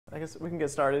I guess we can get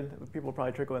started. People will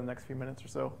probably trickle in the next few minutes or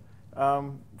so.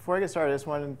 Before I get started, I just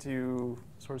wanted to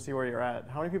sort of see where you're at.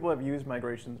 How many people have used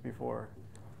migrations before?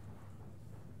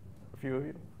 A few of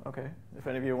you? OK. If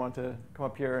any of you want to come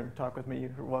up here and talk with me,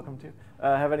 you're welcome to.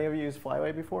 Have any of you used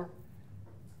Flyway before?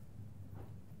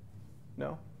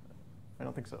 No? I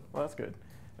don't think so. Well, that's good.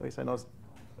 At least I know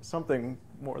something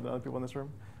more than other people in this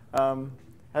room. How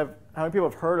many people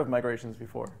have heard of migrations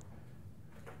before?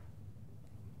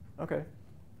 OK.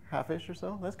 Half-ish or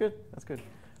so? That's good. That's good.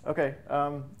 OK.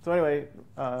 So anyway,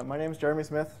 my name is Jeremy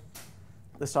Smith.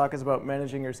 This talk is about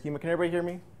managing your schema. Can everybody hear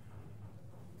me?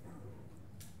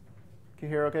 Can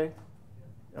you hear OK?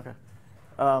 OK.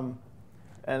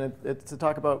 And it's a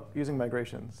talk about using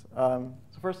migrations. So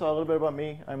first of all, a little bit about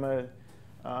me. I'm a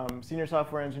senior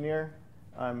software engineer.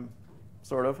 I'm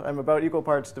about equal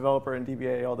parts developer and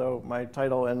DBA, although my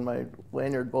title and my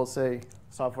lanyard both say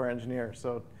software engineer.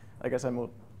 So I guess I'm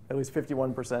at least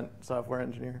 51% software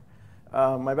engineer.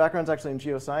 My background's actually in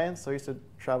geoscience, so I used to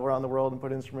travel around the world and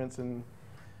put instruments in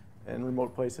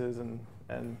remote places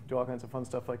and do all kinds of fun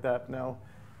stuff like that. Now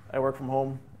I work from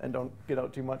home and don't get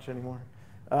out too much anymore.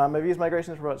 I've used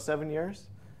migrations for about 7 years.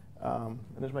 And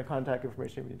there's my contact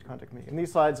information if you need to contact me. And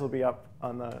these slides will be up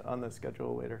on the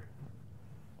schedule later.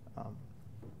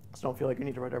 So don't feel like you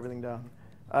need to write everything down.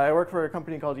 I work for a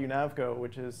company called UNAVCO,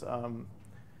 which is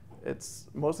it's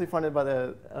mostly funded by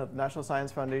the National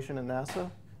Science Foundation and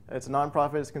NASA. It's a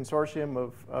nonprofit. It's a consortium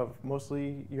of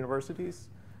mostly universities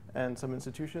and some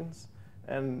institutions.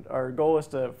 And our goal is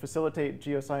to facilitate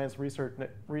geoscience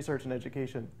research and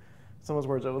education. Some of those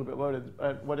words are a little bit loaded.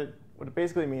 What it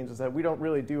basically means is that we don't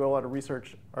really do a lot of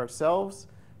research ourselves,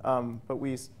 but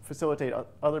we facilitate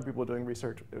other people doing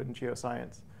research in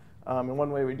geoscience. And one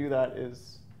way we do that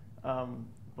is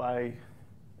by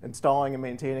installing and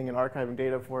maintaining and archiving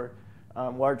data for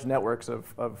large networks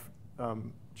of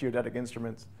geodetic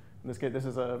instruments. In this case, this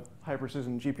is a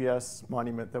high-precision GPS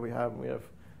monument that we have. We have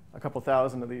a couple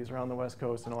thousand of these around the West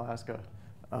Coast in Alaska.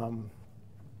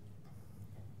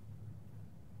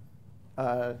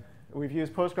 We've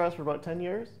used Postgres for about 10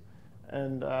 years,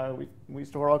 and we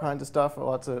store all kinds of stuff,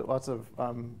 lots of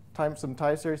some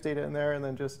time series data in there, and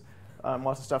then just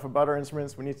lots of stuff about our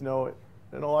instruments. We need to know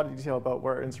in a lot of detail about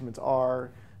where our instruments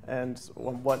are and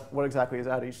what exactly is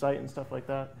at each site and stuff like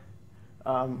that.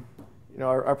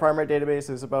 Our primary database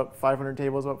is about 500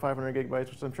 tables, about 500 gigabytes,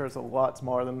 which I'm sure is a lot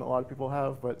smaller than a lot of people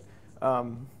have, but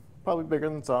probably bigger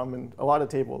than some, and a lot of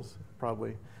tables,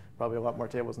 probably a lot more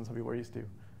tables than some people are used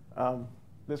to.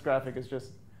 This graphic is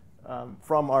just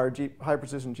from our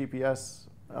high-precision GPS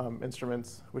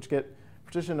instruments, which get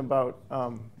precision about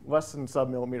less than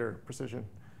sub-millimeter precision.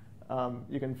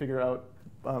 You can figure out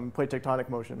plate tectonic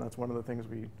motion. That's one of the things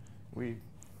we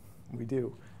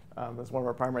do. That's one of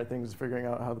our primary things, is figuring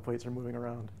out how the plates are moving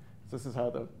around. So this is how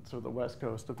the west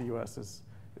coast of the US is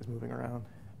moving around.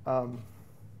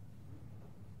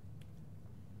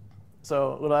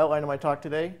 So a little outline of my talk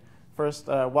today. First,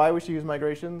 why we should use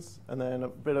migrations, and then a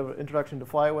bit of an introduction to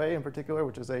Flyway in particular,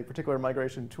 which is a particular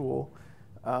migration tool,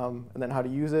 and then how to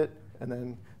use it, and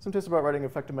then some tips about writing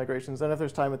effective migrations. Then if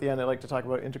there's time at the end, I'd like to talk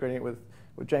about integrating it with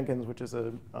Jenkins, which is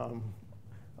an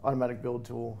automatic build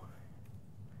tool.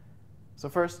 So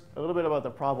first, a little bit about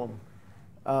the problem.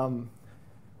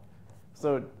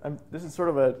 This is sort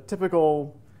of a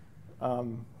typical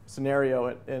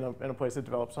scenario in a place that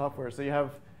develops software. So you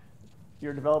have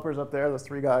your developers up there, those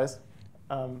 3 guys,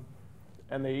 and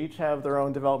they each have their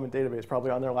own development database,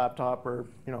 probably on their laptop or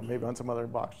maybe on some other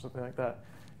box or something like that,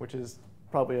 which is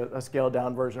probably a scaled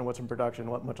down version of what's in production,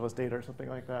 much less data or something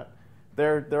like that.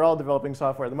 They're all developing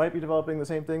software. They might be developing the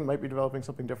same thing, might be developing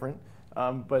something different,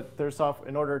 but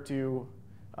in order to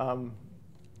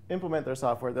implement their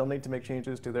software, they'll need to make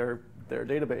changes to their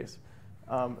database.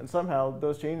 And somehow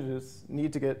those changes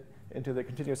need to get into the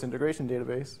continuous integration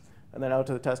database, and then out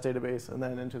to the test database, and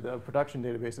then into the production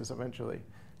databases eventually.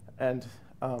 And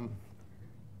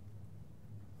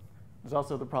there's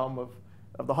also the problem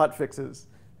of the hot fixes.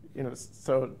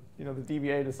 So the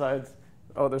DBA decides,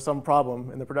 oh, there's some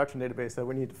problem in the production database that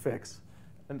we need to fix.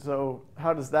 And so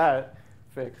how does that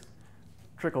fix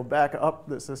trickle back up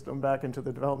the system, back into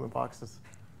the development boxes?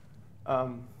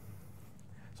 So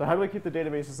how do we keep the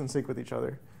databases in sync with each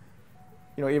other?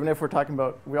 Even if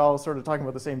we all sort of talking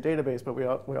about the same database, but we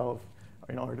all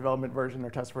have our development version, our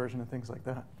test version, and things like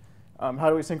that. How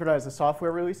do we synchronize the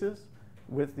software releases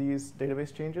with these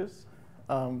database changes?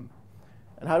 And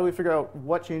how do we figure out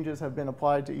what changes have been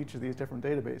applied to each of these different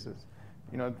databases?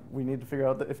 We need to figure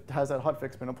out has that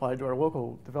hotfix been applied to our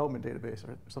local development database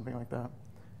or something like that.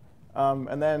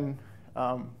 And then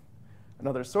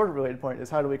another sort of related point is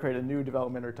how do we create a new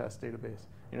development or test database?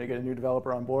 You get a new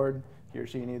developer on board. He or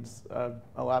she needs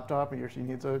a laptop, and he or she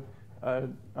needs a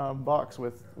box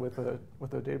with a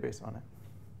database on it.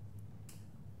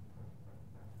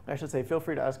 I should say, feel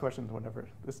free to ask questions whenever.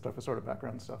 This stuff is sort of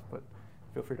background stuff, but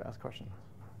feel free to ask questions.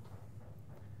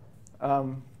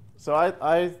 So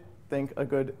I think a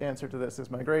good answer to this is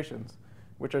migrations,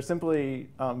 which are simply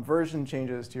version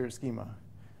changes to your schema.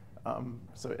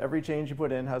 So every change you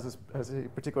put in has a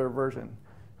particular version.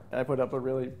 And I put up a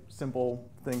really simple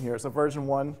thing here. So version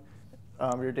 1,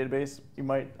 your database, you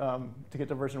might, to get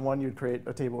to version 1, you'd create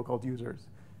a table called users.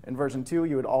 In version 2,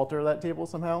 you would alter that table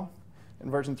somehow. In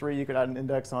version 3, you could add an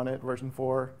index on it. Version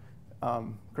 4,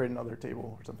 create another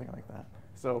table or something like that.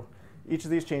 So each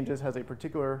of these changes has a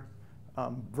particular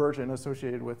version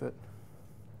associated with it.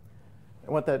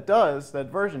 And what that does,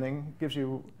 that versioning, gives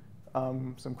you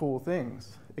some cool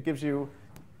things. It gives you,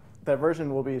 that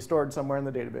version will be stored somewhere in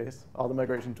the database. All the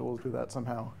migration tools do that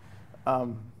somehow.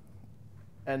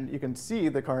 And you can see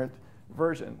the current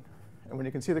version. And when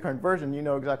you can see the current version, you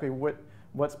know exactly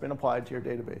what's been applied to your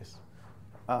database.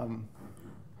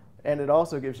 And it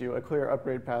also gives you a clear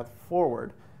upgrade path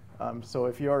forward. So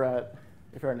if you're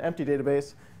an empty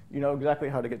database, you know exactly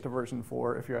how to get to version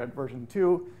 4. If you're at version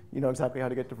 2, you know exactly how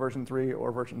to get to version 3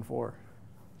 or version 4.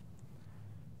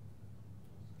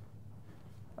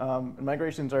 And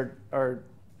migrations are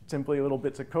simply little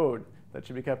bits of code that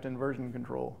should be kept in version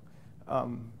control.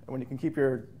 And when you can keep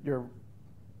your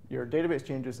database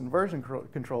changes in version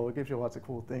control, it gives you lots of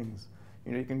cool things.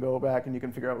 You can go back and you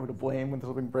can figure out who to blame when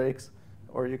something breaks,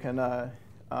 or you can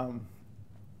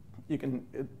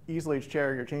easily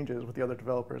share your changes with the other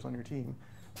developers on your team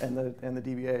and the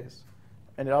DBAs.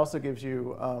 And it also gives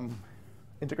you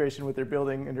integration with your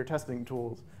building and your testing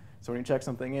tools. So when you check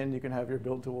something in, you can have your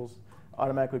build tools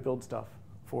automatically build stuff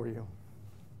for you.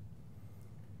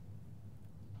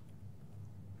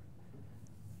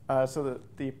 So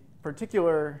the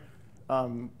particular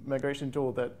migration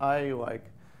tool that I like,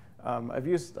 I've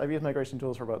used migration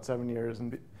tools for about 7 years,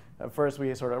 and at first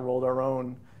we sort of rolled our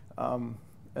own,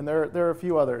 and there are a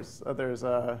few others. There's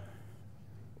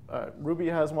Ruby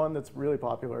has one that's really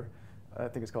popular. I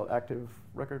think it's called Active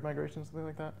Record Migration, something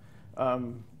like that.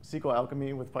 SQL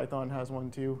Alchemy with Python has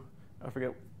one too. I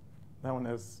forget, that one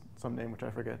has some name which I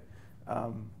forget.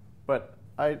 But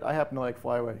I happen to like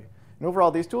Flyway. And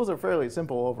overall, these tools are fairly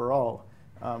simple overall.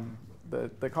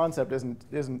 The concept isn't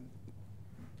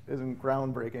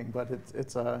groundbreaking, but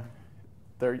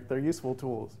they're useful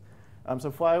tools. So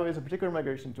Flyway is a particular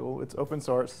migration tool. It's open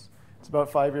source. It's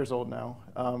about 5 years old now.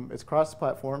 It's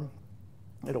cross-platform.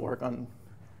 It'll work on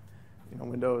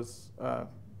Windows,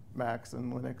 Macs,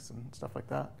 and Linux, and stuff like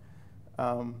that.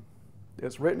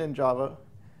 It's written in Java,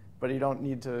 but you don't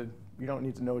need to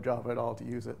know Java at all to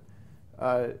use it.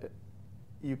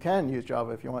 You can use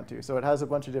Java if you want to. So it has a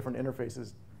bunch of different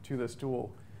interfaces to this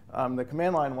tool. The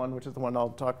command line one, which is the one I'll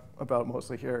talk about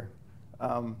mostly here,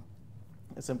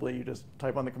 is simply you just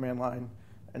type on the command line,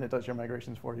 and it does your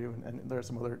migrations for you. And there are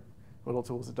some other little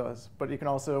tools it does. But you can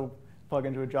also plug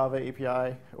into a Java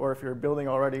API, or if you're building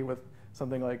already with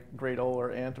something like Gradle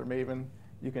or Ant or Maven,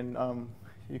 you can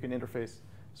interface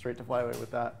straight to Flyway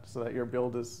with that, so that your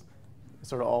build is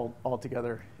sort of all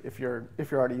together if you're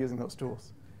already using those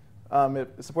tools.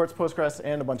 It supports Postgres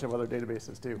and a bunch of other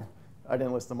databases too. I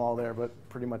didn't list them all there, but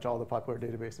pretty much all the popular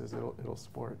databases it'll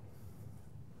support.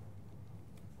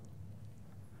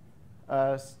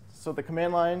 So the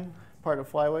command line part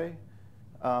of Flyway,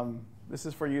 this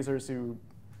is for users who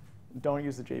don't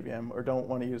use the JVM or don't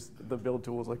want to use the build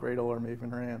tools like Gradle or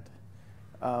Maven or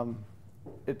Ant.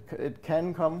 It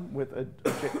can come with a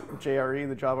JRE,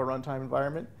 the Java Runtime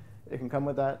Environment. It can come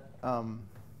with that,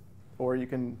 or you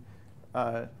can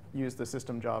use the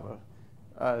system Java.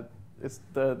 It's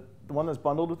the one that's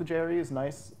bundled with the JRE is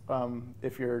nice.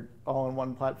 If you're all on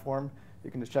one platform,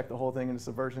 you can just check the whole thing into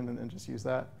Subversion and just use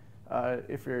that.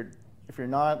 If you're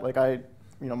not, like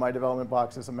my development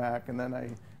box is a Mac, and then I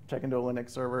check into a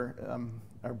Linux server.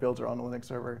 Our builds are on a Linux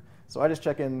server. So I just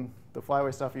check in the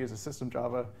Flyway stuff. I use a system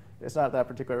Java. It's not that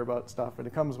particular about stuff, but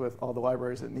it comes with all the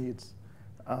libraries it needs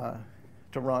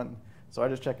to run. So I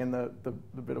just check in the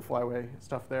bit of Flyway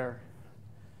stuff there.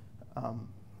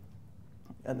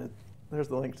 And there's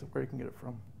the link to where you can get it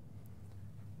from.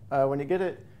 When you get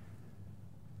it,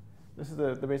 this is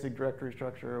the basic directory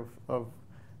structure of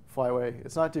Flyway.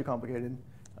 It's not too complicated.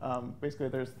 Basically,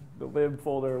 there's the lib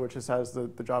folder, which just has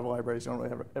the Java libraries. You don't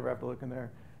really ever have to look in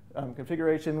there.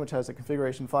 Configuration, which has a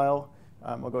configuration file.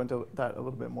 I'll go into that a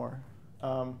little bit more.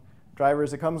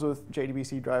 Drivers, it comes with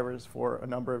JDBC drivers for a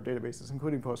number of databases,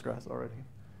 including Postgres already.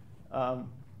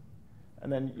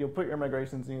 And then you'll put your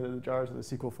migrations in either the jars or the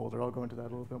SQL folder. I'll go into that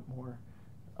a little bit more.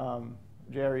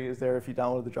 JRE is there if you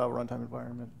download the Java runtime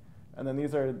environment. And then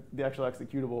these are the actual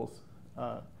executables,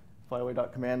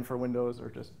 flyway.command for Windows, or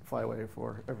just Flyway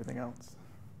for everything else.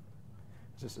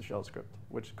 It's just a shell script,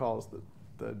 which calls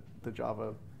the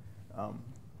Java,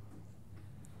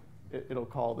 it'll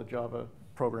call the Java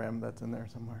program that's in there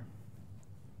somewhere.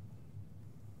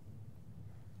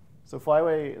 So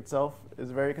Flyway itself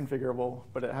is very configurable,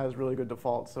 but it has really good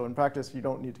defaults. So in practice, you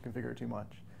don't need to configure too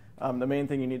much. The main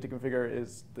thing you need to configure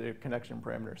is the connection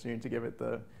parameter. So you need to give it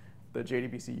the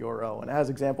JDBC URL. And it has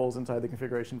examples inside the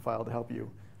configuration file to help you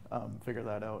figure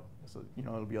that out. So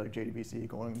it'll be like JDBC :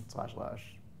 /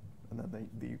 and then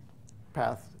the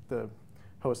path, the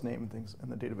host name, and things, and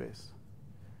the database.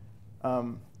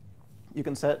 You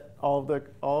can set all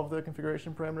of the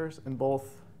configuration parameters in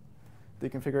both the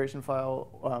configuration file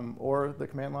or the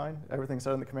command line. Everything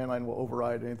set in the command line will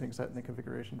override anything set in the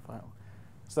configuration file.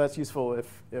 So that's useful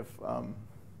if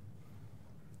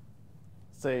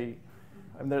say,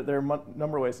 there are a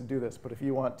number of ways to do this, but if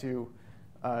you want to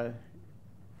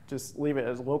just leave it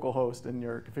as localhost in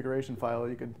your configuration file,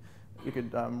 you could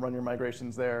run your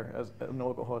migrations there as in the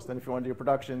localhost. And if you want to do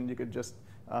production, you could just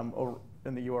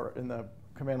in the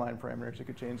command line parameters, you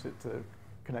could change it to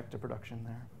connect to production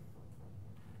there.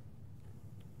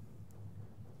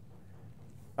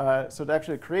 So to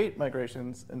actually create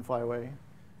migrations in Flyway,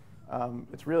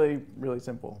 it's really, really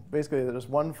simple. Basically, there's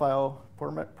one file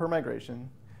per migration.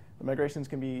 The migrations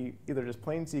can be either just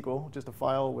plain SQL, just a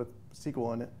file with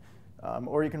SQL in it,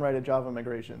 or you can write a Java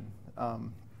migration.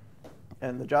 And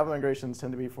the Java migrations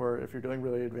tend to be for if you're doing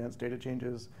really advanced data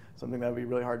changes, something that would be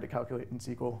really hard to calculate in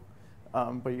SQL.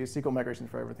 But you use SQL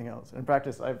migrations for everything else. In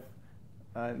practice,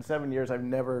 in 7 years,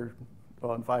 in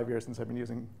 5 years since I've been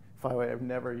using Flyway, I've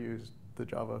never used the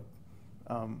Java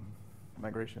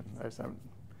migration. I just haven't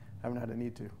had a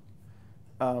need to.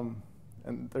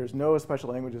 And there's no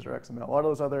special languages or XML. A lot of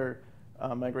those other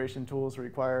migration tools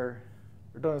require,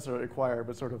 or don't necessarily require,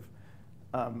 but sort of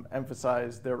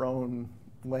emphasize their own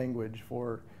language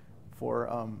for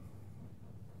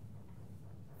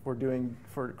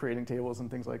creating tables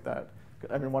and things like that.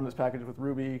 I mean, one is packaged with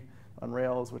Ruby on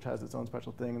Rails, which has its own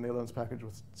special thing, and the other one's packaged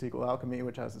with SQL Alchemy,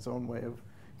 which has its own way of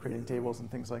creating tables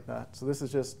and things like that. So this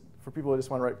is just for people who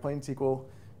just want to write plain SQL,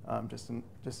 just in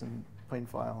plain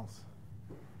files.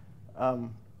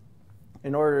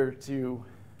 In order to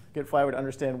get Flyway to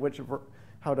understand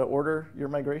how to order your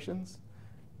migrations,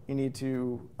 you need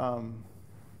to,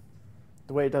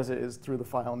 the way it does it is through the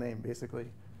file name,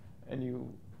 basically. And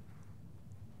you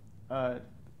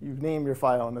name your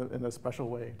file in a special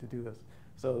way to do this.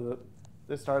 So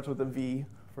this starts with a V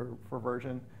for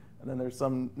version, and then there's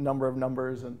some number of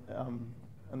numbers, and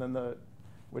then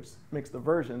which makes the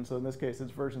version. So in this case,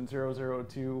 it's version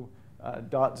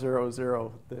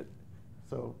 002.00.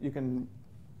 So you can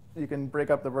break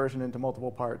up the version into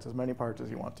multiple parts, as many parts as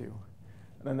you want to.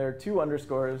 And then there are two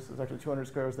underscores. There's actually two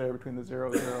underscores there between the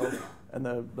 00 and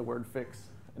the word fix.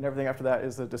 And everything after that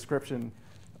is a description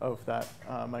of that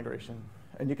migration.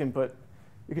 And you can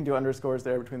do underscores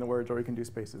there between the words, or you can do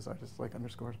spaces. I just like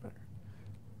underscores better.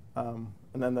 And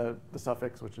then the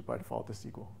suffix, which is by default is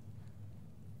SQL.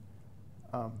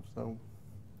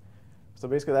 So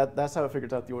basically that's how it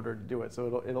figures out the order to do it.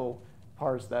 So it'll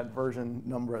parse that version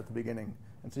number at the beginning.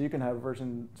 And so you can have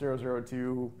version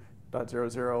 002.00,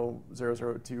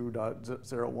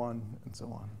 002.01, and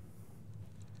so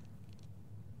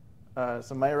on.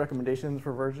 So my recommendations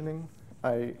for versioning,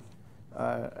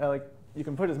 you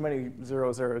can put as many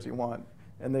 00 as you want.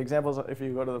 And the examples, if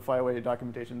you go to the Flyway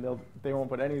documentation, they won't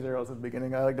put any zeros at the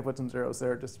beginning. I like to put some zeros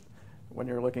there just when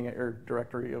you're looking at your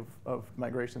directory of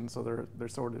migrations, so they're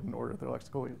sorted in order. They're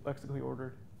lexically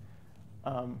ordered.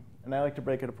 And I like to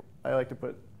put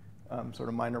sort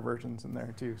of minor versions in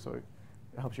there too, so it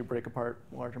helps you break apart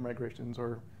larger migrations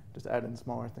or just add in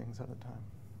smaller things at a time.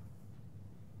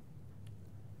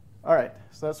 All right,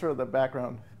 so that's sort of the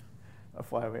background of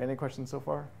Flyway. Any questions so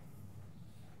far?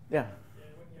 Yeah. Yeah,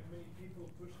 when you have many people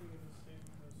pushing in the same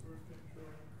source control,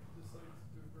 decides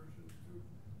to do version 2, _0.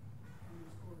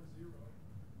 And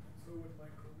so would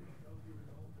migrate help you with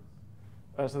all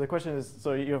this? So the question is,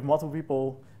 so you have multiple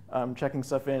people checking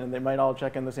stuff in, and they might all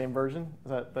check in the same version?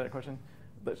 Is that question?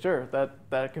 But sure,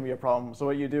 that can be a problem. So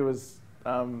what you do is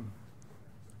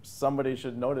somebody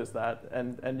should notice that,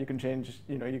 and you can change,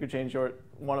 you could change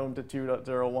one of them to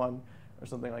 2.01 or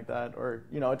something like that. Or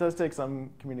it does take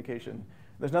some communication.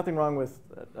 There's nothing wrong with,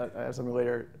 I have something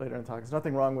later in the talk, there's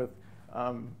nothing wrong with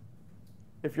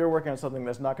if you're working on something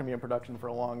that's not going to be in production for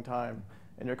a long time,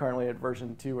 and you're currently at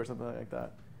version 2 or something like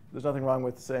that, there's nothing wrong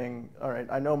with saying, all right,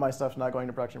 I know my stuff's not going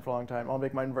to production for a long time. I'll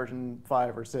make mine version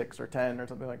 5 or 6 or 10 or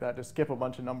something like that. Just skip a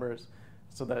bunch of numbers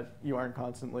so that you aren't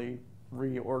constantly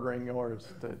reordering yours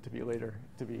to be later,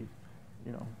 to be,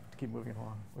 to keep moving it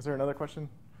along. Was there another question?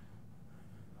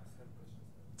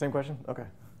 Same question? Okay.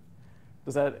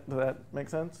 Does that make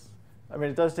sense? I mean,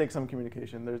 it does take some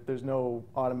communication. There's no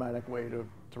automatic way to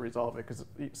resolve it because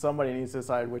somebody needs to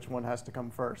decide which one has to come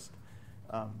first.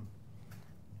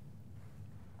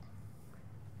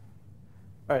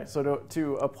 All right, so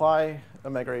to apply a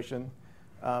migration,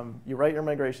 you write your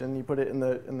migration, you put it in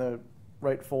the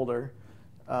right folder,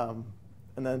 and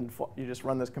then you just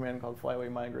run this command called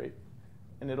Flyway migrate,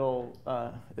 and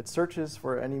it searches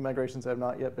for any migrations that have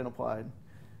not yet been applied,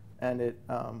 and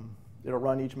it'll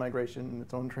run each migration in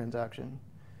its own transaction,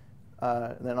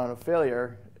 and then on a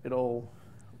failure, it'll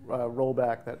roll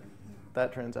back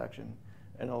that transaction,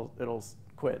 and it'll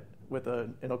quit with a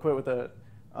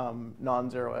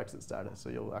non-zero exit status. So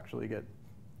you'll actually get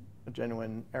a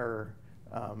genuine error.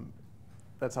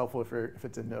 That's helpful if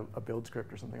it's in a build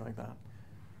script or something like that.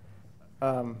 It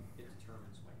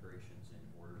determines migrations in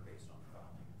order based on the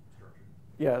file name structure.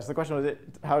 Yeah, so the question was,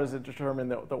 how does it determine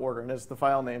the order? And it's the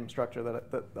file name structure that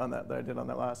I did on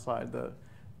that last slide, the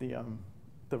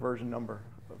version number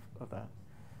of that.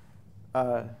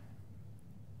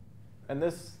 And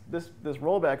this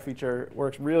rollback feature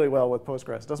works really well with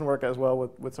Postgres. It doesn't work as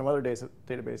well with some other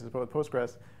databases, but with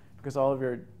Postgres, because all of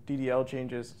your DDL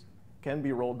changes can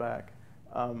be rolled back,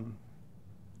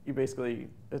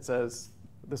 it says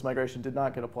this migration did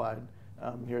not get applied.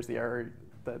 Here's the error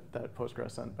that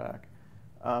Postgres sent back.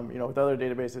 With other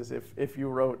databases, if you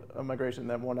wrote a migration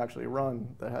that won't actually run,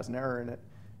 that has an error in it,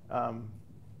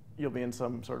 you'll be in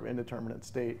some sort of indeterminate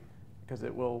state because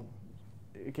it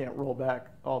can't roll back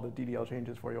all the DDL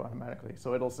changes for you automatically.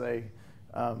 So it'll say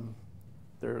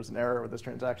there's an error with this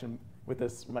transaction, with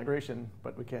this migration,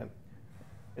 but we can't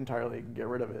entirely get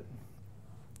rid of it.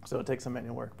 So it takes some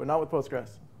manual work, but not with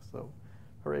Postgres. So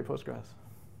hooray, Postgres.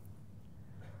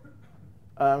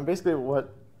 Basically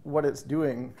what it's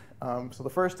doing, so the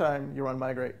first time you run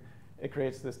migrate, it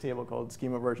creates this table called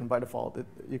schema version by default.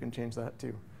 You can change that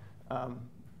too.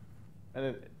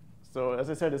 So as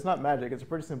I said, it's not magic. It's a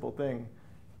pretty simple thing.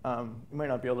 You might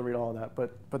not be able to read all of that,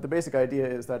 but the basic idea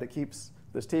is that it keeps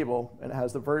this table, and it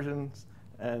has the versions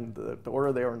and the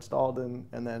order they were installed in,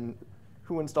 and then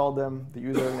who installed them, the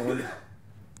username,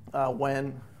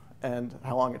 when, and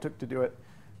how long it took to do it,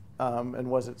 and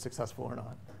was it successful or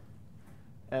not.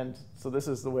 And so this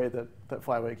is the way that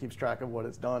Flyway keeps track of what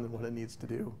it's done and what it needs to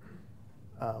do.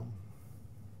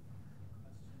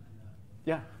 Yeah?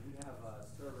 You have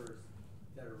servers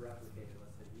that are replicated,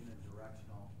 let's say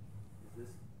unidirectional. Is this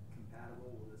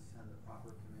compatible? Will this send the proper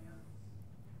command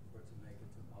for it to make it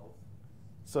to both?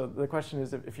 So the question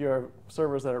is, if you have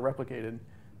servers that are replicated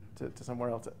to somewhere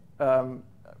else,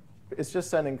 it's just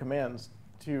sending commands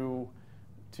to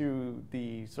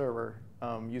the server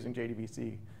using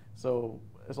JDBC. So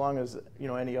as long as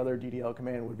any other DDL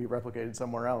command would be replicated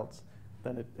somewhere else,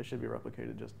 then it should be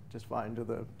replicated just fine to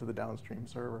the downstream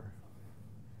server.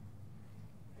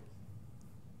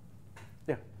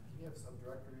 Yeah. Can you have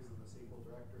subdirectories in the SQL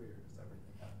directory, or does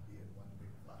everything have to be in one big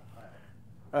flat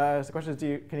file? So the question is,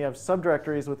 can you have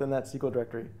subdirectories within that SQL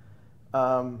directory?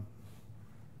 I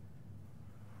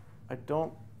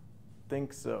don't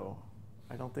think so.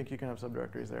 I don't think you can have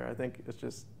subdirectories there. I think it's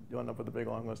just you'll end up with a big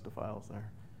long list of files there.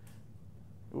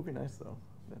 It would be nice though.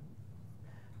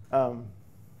 Yeah.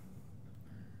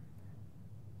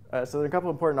 So there are a couple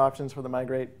important options for the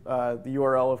migrate. The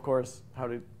URL, of course, how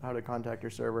to contact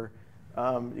your server.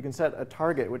 You can set a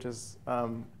target, which is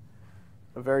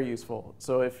very useful.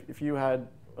 So if you had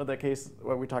the case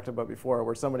what we talked about before,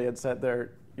 where somebody had said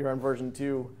you're on version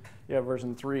 2, you have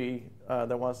version 3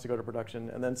 that wants to go to production,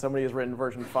 and then somebody has written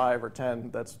version 5 or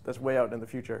 10 that's way out in the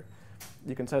future.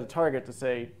 You can set a target to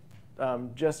say,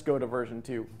 just go to version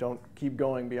 2. Don't keep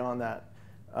going beyond that.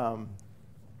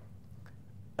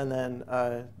 And then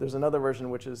there's another version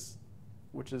which is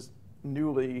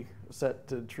newly set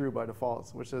to true by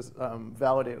default, which is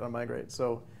validated on migrate.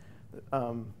 So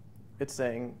it's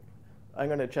saying, I'm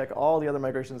going to check all the other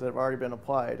migrations that have already been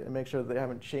applied and make sure that they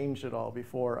haven't changed at all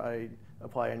before I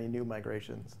apply any new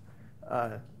migrations.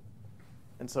 And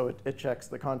so it checks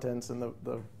the contents and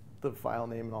the file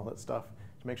name and all that stuff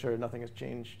to make sure nothing has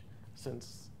changed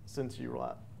since you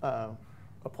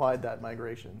applied that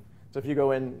migration. So if you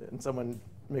go in and someone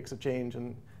makes a change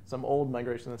in some old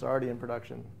migration that's already in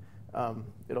production,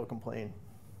 it'll complain.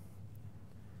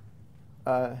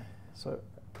 So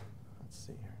let's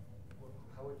see here.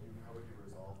 How would you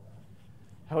resolve that?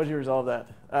 How would you resolve that?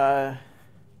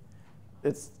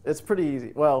 It's pretty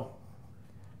easy. Well,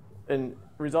 and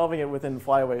resolving it within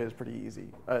Flyway is pretty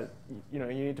easy. You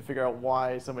need to figure out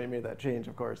why somebody made that change,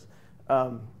 of course.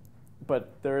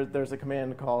 But there's a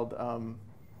command called,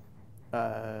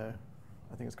 I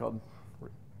think it's called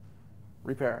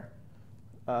repair,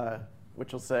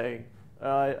 which will say,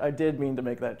 I did mean to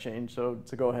make that change, so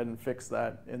to go ahead and fix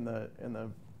that in the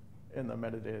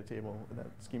metadata table, in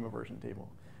that schema version table.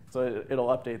 So it'll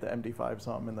update the MD5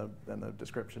 sum and the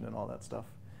description and all that stuff.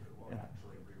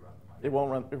 It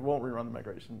won't run. It won't rerun the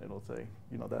migration. It'll say,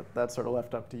 that's sort of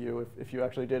left up to you if you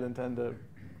actually did intend to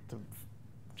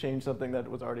change something that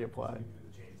was already applied. So you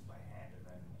do the changes by hand and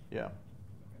then. Yeah.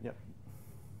 Yep.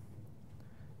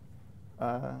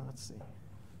 Let's see.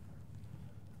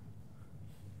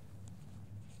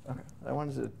 Okay, I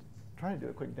wanted to try to do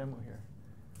a quick demo here.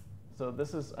 So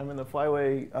I'm in the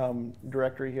Flyway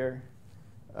directory here.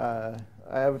 I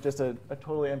have just a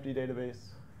totally empty database.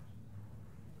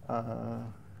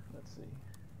 Let's see.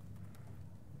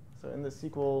 So in the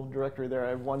SQL directory there, I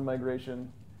have one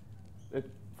migration.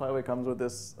 Flyway comes with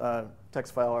this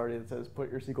text file already that says put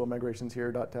your SQL migrations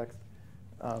here, .text.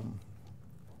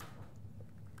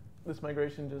 This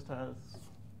migration just has,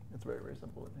 it's very, very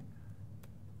simple, I think.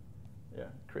 Yeah,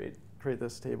 create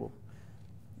this table.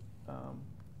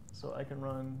 So I can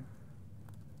run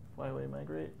Flyway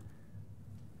migrate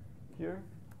here.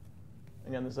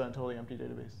 Again, this is a totally empty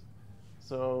database.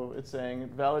 So it's saying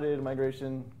validated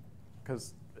migration,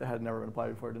 because it had never been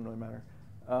applied before, it didn't really matter.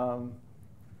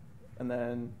 And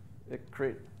then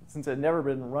since it had never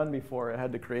been run before, it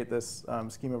had to create this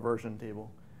schema version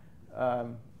table.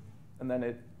 And then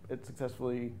it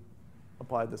successfully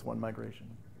applied this one migration.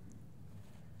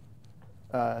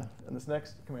 And this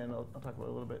next command I'll talk about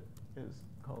a little bit is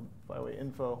called Flyway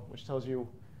info, which tells you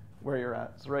where you're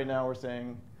at. So right now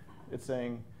it's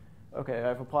saying, okay,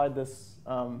 I've applied this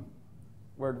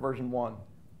word version 1,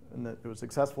 and that it was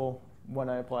successful when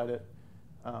I applied it,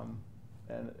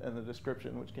 and the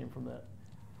description which came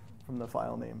from the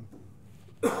file name.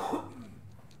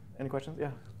 Any questions?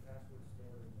 Yeah.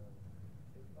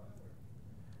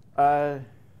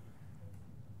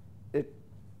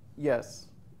 Yes.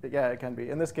 Yeah, it can be.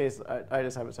 In this case, I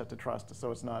just have it set to trust,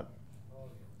 so it's not.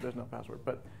 There's no password,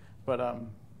 but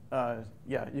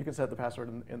yeah, you can set the password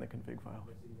in the config file.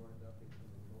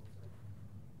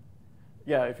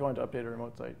 Yeah, if you want to update a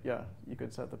remote site, yeah, you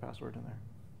could set the password in there.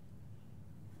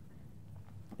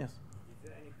 Yes. Is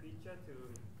there any feature to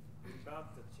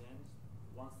debug the change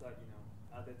once that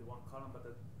added one column,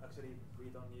 but actually we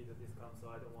don't need this column, so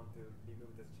I don't want to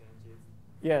remove the changes?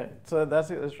 Yeah, so that's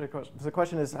a great question. So the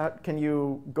question is, how can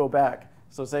you go back?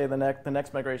 So say the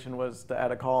next migration was to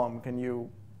add a column. Can you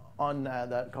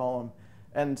unadd that column?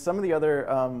 And some of the other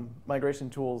migration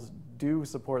tools do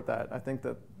support that. I think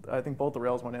both the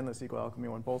Rails one and the SQL Alchemy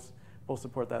one both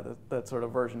support that sort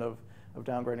of version of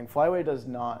downgrading. Flyway does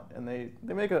not, and they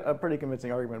make a pretty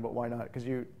convincing argument about why not, because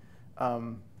you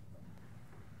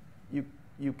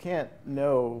can't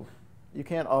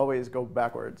always go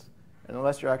backwards. And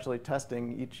unless you're actually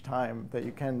testing each time that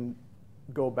you can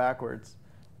go backwards,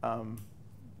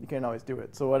 you can't always do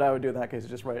it. So what I would do in that case is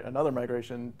just write another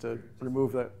migration to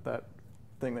remove that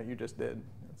thing that you just did.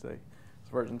 Let's say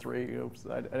it's version 3. Oops,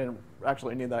 I didn't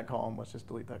actually need that column. Let's just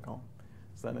delete that column.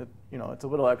 So then it's a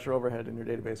little extra overhead in your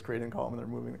database creating a column and then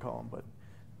removing the column, but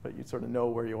you sort of know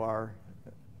where you are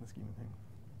in the scheme of things.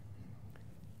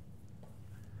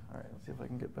 All right, let's see if I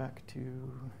can get back to this.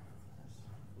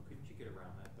 Well, couldn't you get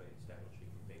around that by establishing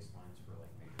baselines for like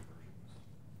major versions?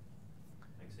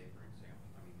 Like say, for example,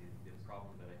 I mean, the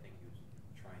problem that I think he was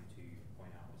trying to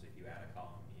point out was if you add a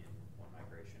column in one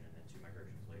migration and then 2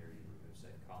 migrations later you remove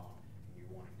said column, and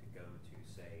you're wanting to go to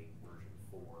say version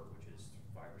 4, which is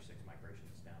 5 or 6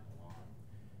 migrations down the line.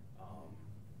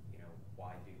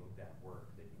 Why do that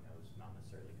work that you know is not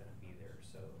necessarily going to be there?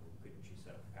 So couldn't you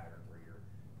set up a pattern where you're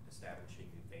establishing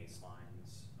new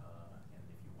baselines, and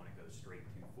if you want to go straight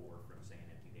to 4 from say an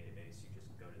empty database, you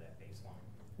just go to that baseline,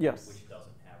 Yes. which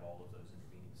doesn't have all of those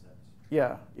intervening steps.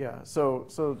 Yeah. So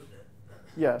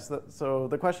yes. So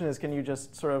the question is, can you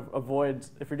just sort of avoid,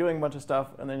 if you're doing a bunch of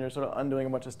stuff and then you're sort of undoing a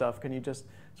bunch of stuff, can you just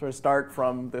sort of start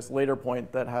from this later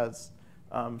point that has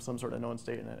some sort of known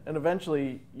state in it? And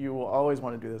eventually, you will always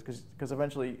want to do this because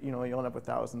eventually, you'll end up with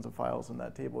thousands of files in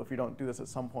that table if you don't do this at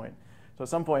some point. So at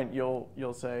some point,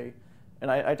 you'll say, and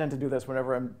I tend to do this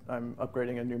whenever I'm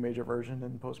upgrading a new major version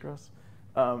in Postgres.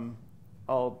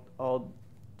 I'll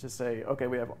just say, okay,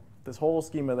 we have this whole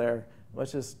schema there.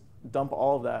 Let's just dump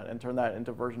all of that and turn that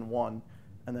into version 1,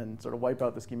 and then sort of wipe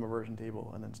out the schema version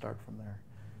table and then start from there.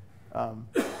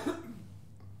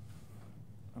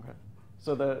 Okay.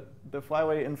 So the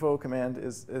Flyway info command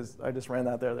is I just ran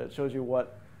that there. That shows you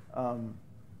what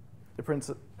it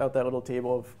prints out that little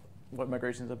table of what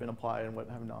migrations have been applied and what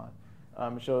have not.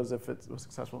 It shows if it was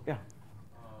successful. Yeah.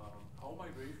 How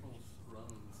migrations run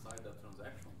inside that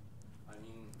transaction? I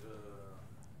mean,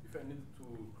 if I need to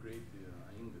create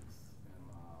an index and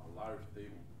a large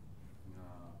table in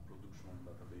a production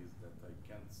database that I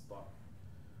can't stop,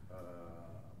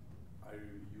 I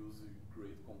use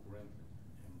create concurrently,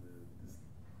 and this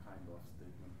kind of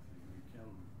statement you can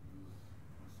use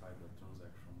inside the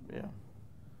transaction. Yeah.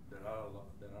 There are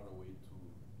a way to.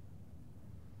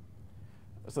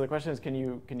 So the question is, can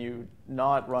you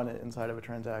not run it inside of a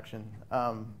transaction?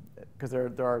 Because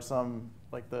there are some,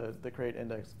 like the create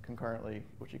index concurrently,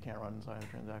 which you can't run inside a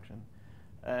transaction.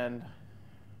 And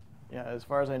yeah, as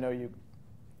far as I know,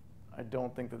 I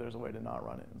don't think that there's a way to not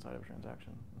run it inside of a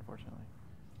transaction, unfortunately.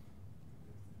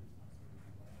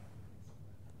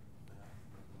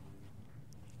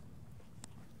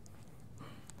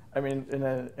 I mean, in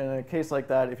a case like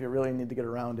that, if you really need to get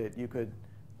around it, you could.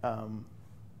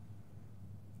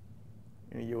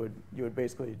 You would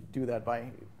basically do that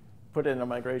by put in a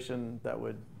migration that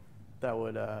would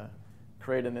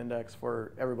create an index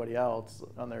for everybody else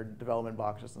on their development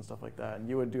boxes and stuff like that, and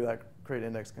you would do that create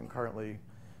index concurrently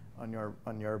on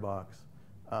your box,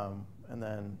 and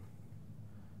then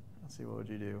let's see, what would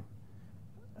you do?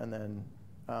 And then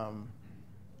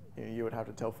you would have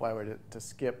to tell Flyway to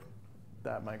skip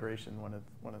that migration when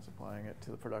it's applying it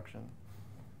to the production.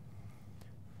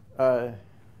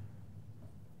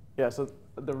 Yeah, so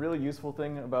the really useful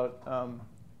thing about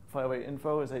Flyway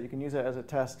info is that you can use it as a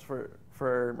test for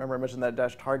remember I mentioned that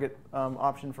 -target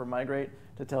option for migrate,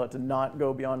 to tell it to not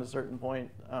go beyond a certain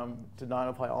point, to not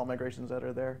apply all migrations that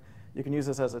are there. You can use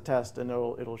this as a test, and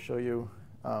it'll show you.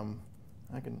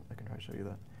 I can try to show you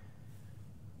that.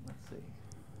 Let's see.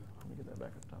 Let me get that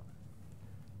back up top.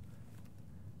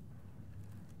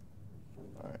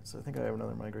 All right, so I think I have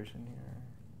another migration here.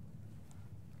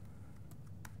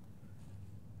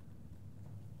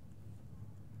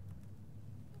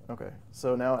 Okay,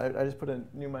 so now I just put a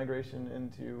new migration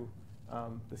into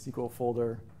the SQL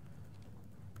folder.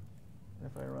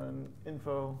 If I run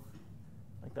info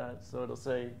like that, so it'll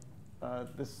say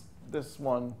this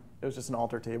one, it was just an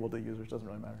alter table to users, doesn't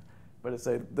really matter. But it'll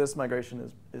say this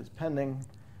migration is pending.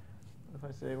 If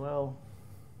I say, well,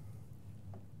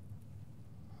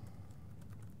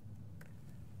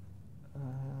 what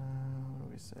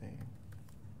do we say?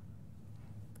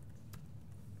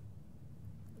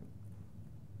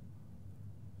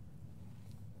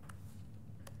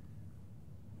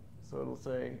 So it'll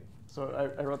say, so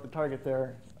I wrote the target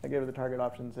there. I gave it the target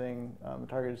option saying the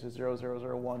target is just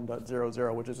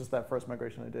 0001.00, which is just that first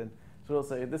migration I did. So it'll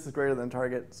say this is greater than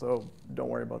target, so don't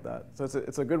worry about that. So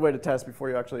it's a good way to test before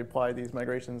you actually apply these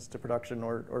migrations to production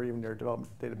or even your development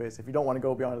database. If you don't want to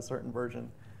go beyond a certain version,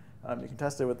 you can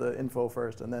test it with the info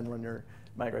first and then run your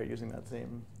migrate using that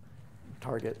same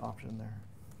target option there.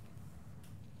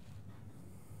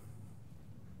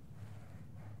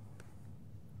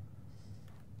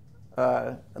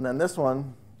 And then this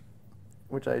one,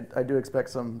 which I do expect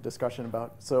some discussion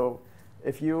about. So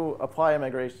if you apply a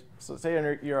migration, so say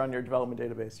you're on your development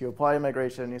database, you apply a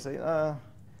migration, and you say, that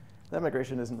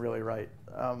migration isn't really right.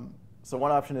 So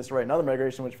one option is to write another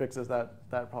migration which fixes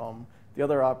that problem. The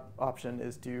other option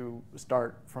is to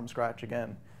start from scratch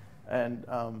again. And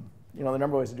the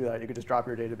number of ways to do that, you could just drop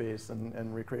your database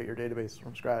and recreate your database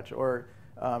from scratch. Or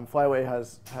Flyway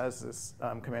has this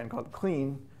command called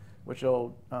clean, which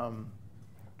will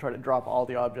try to drop all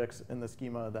the objects in the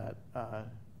schema that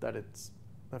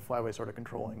Flyway is sort of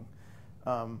controlling.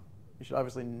 You should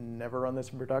obviously never run this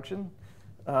in production.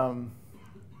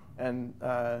 And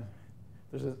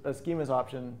there's a schemas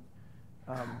option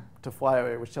to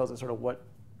Flyway, which tells it sort of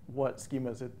what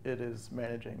schemas it is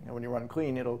managing. And when you run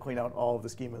clean, it'll clean out all of the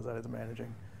schemas that it's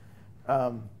managing.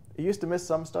 It used to miss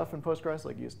some stuff in Postgres,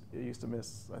 like it used to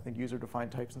miss, I think,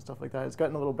 user-defined types and stuff like that. It's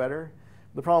gotten a little better.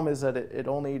 The problem is that it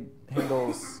only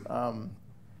handles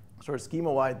sort of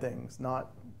schema-wide things,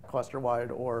 not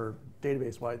cluster-wide or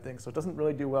database-wide things. So it doesn't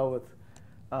really do well with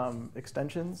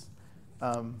extensions.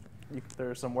 There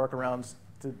are some workarounds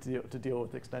to deal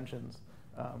with extensions.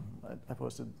 I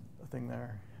posted a thing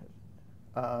there.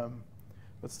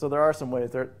 But so there are some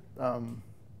ways there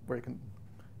where you can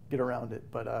get around it.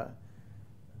 But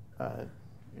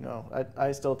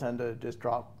I still tend to just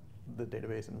drop the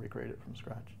database and recreate it from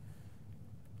scratch.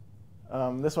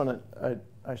 This one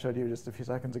I showed you just a few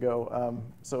seconds ago.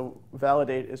 So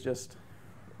validate is just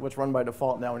what's run by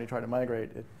default now when you try to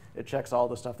migrate. It checks all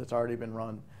the stuff that's already been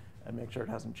run and makes sure it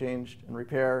hasn't changed. And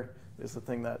repair is the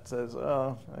thing that says,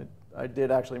 oh, I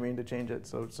did actually mean to change it,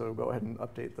 so go ahead and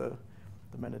update the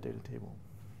metadata table.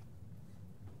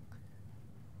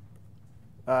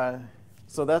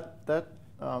 So that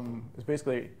is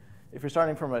basically, if you're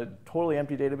starting from a totally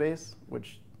empty database,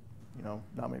 which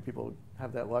not many people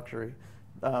have that luxury,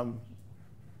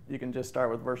 you can just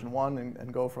start with version 1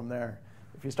 and go from there.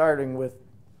 If you're starting with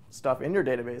stuff in your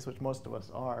database, which most of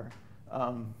us are,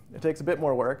 it takes a bit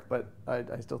more work, but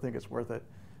I still think it's worth it.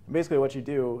 And basically what you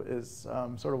do is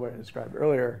sort of what I described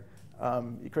earlier.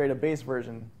 You create a base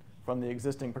version from the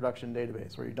existing production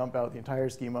database where you dump out the entire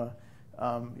schema,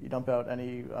 you dump out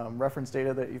any reference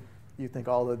data that you think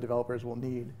all the developers will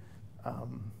need,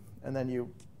 and then you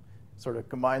sort of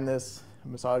combine this,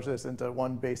 massage this into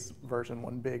one base version,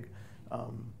 one big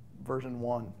version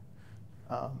 1.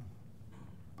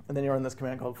 And then you run this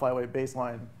command called Flyway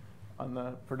baseline on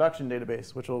the production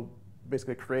database, which will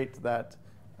basically create that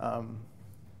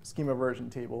schema version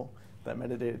table, that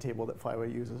metadata table that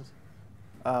Flyway uses.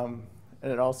 And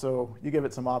it also, you give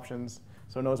it some options,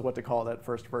 so it knows what to call that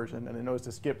first version, and it knows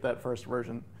to skip that first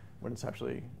version when it's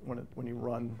actually, when you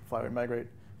run Flyway migrate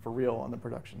for real on the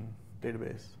production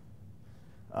database.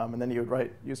 And then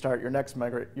you start your next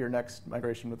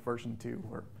migration with version 2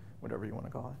 or whatever you want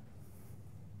to call it.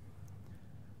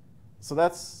 So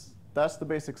that's the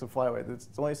basics of Flyway. It's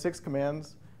only 6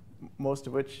 commands, most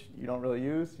of which you don't really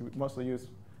use. You mostly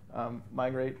use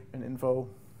migrate and info,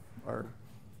 or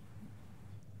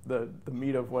the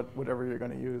meat of whatever you're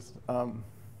going to use. Are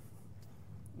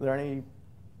there any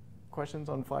questions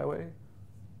on Flyway? I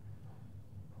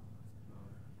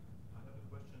have a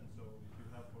question. So if you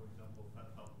have, for example,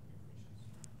 10,000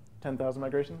 migrations. 10,000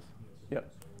 migrations? Yes. Yep.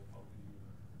 So how do you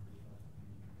have the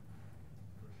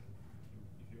version if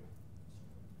you're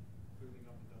building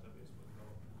up the database for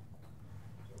development?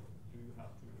 So do you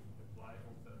have to apply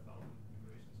all 10,000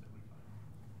 migrations every time?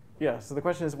 Yeah, so the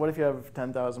question is, what if you have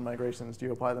 10,000 migrations? Do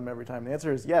you apply them every time? The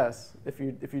answer is yes. If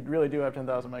you really do have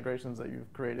 10,000 migrations that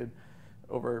you've created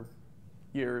over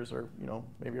years, or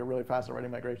maybe you're really fast at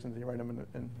writing migrations and you write them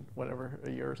in whatever, a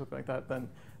year or something like that, then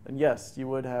yes, you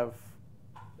would have,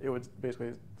 it would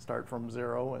basically start from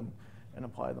 0 and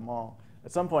apply them all.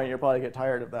 At some point, you'll probably get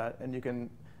tired of that, and you can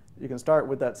start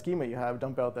with that schema you have,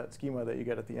 dump out that schema that you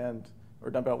get at the end, or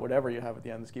dump out whatever you have at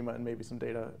the end, the schema and maybe some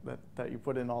data that you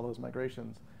put in all those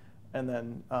migrations, and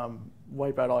then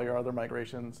wipe out all your other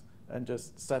migrations and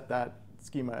just set that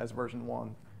schema as version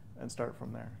 1 and start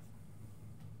from there.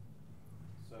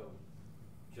 So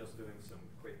just doing some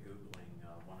quick Googling,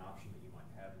 one option that you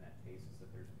might have in that case is that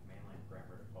there's a command line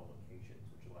parameter publications,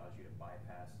 which allows you to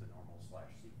bypass the normal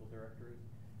 /SQL directory.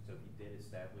 So if you did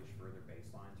establish further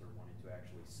baselines or wanted to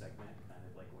actually segment, kind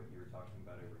of like what you were talking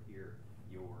about over here,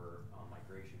 your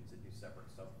migrations into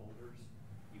separate subfolders,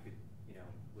 you could,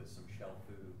 with some shell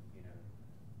foo,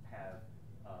 have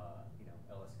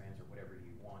ls commands or whatever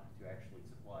you want to actually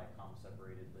supply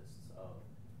comma-separated lists of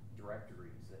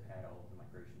directories that had all of the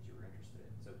migrations you were interested in.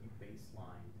 So if you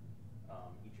baselined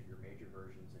each of your major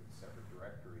versions into separate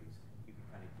directories, you can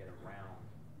kind of get around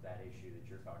that issue that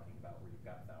you're talking about where you've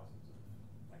got thousands of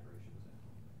migrations in.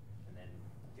 And then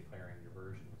declaring your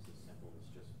version is as simple as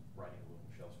just writing a little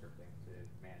shell scripting to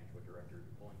manage what directory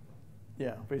you're pulling from.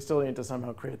 Yeah, but you still need to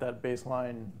somehow create that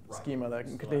baseline schema that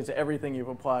contains everything you've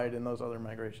applied in those other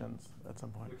migrations at some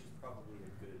point. Which is probably a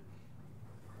good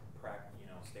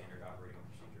standard operating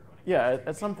procedure. Yeah,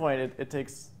 at some point it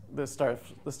takes, this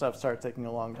stuff starts taking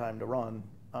a long time to run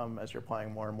as you're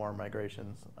applying more and more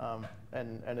migrations,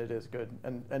 and it is good.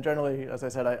 And generally, as I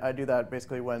said, I do that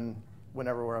basically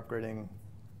whenever we're upgrading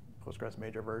Postgres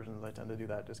major versions. I tend to do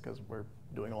that just because we're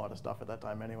doing a lot of stuff at that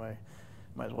time anyway.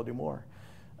 Might as well do more.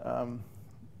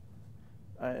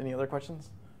 Any other questions?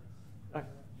 You might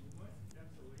have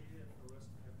to wait for us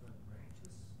to have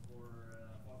branches or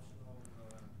optional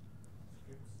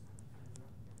scripts.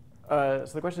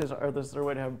 So the question is, is there a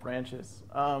way to have branches?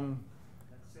 Let's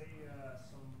say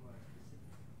some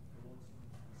specific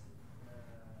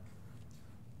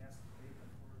test data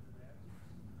for the devs.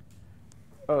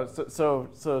 Oh,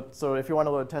 so if you want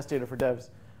to load test data for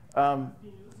devs, I've been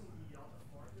using the out of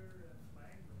order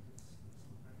flag, but it's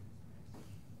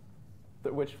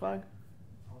sometimes which flag?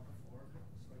 out of order,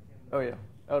 so I can. Oh yeah,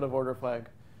 out of order flag.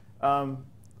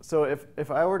 So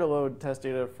if I were to load test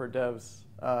data for devs,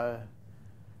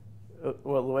 well,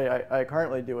 the way I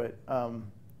currently do it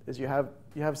is you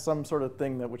have some sort of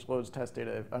thing which loads test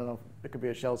data. I don't know, it could be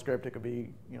a shell script, it could be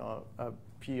a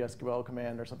PSQL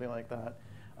command or something like that,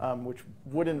 which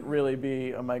wouldn't really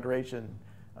be a migration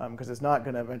because it's not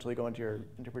going to eventually go into your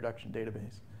production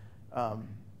database.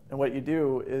 And what you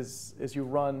do is you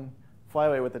run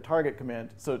Flyway with the target command.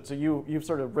 So you've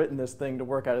sort of written this thing to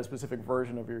work out a specific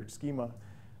version of your schema.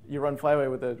 You run Flyway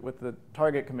with the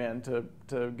target command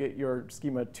to get your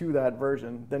schema to that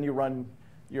version. Then you run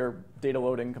your data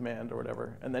loading command or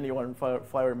whatever, and then you run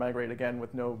Flyway migrate again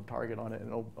with no target on it, and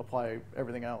it'll apply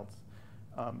everything else.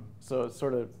 So it's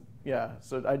sort of, yeah.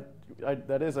 So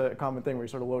that is a common thing where you're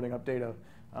sort of loading up data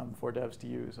for devs to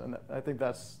use, and I think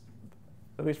that's,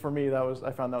 at least for me,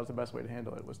 I found that was the best way to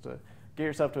handle it, was to get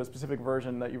yourself to a specific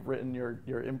version that you've written your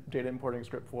data importing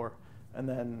script for, and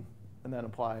then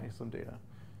apply some data.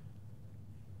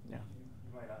 Yeah.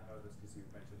 You might not know this because you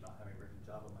mentioned not having written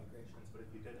Java migrations, but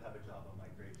if you did have a Java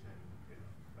migration,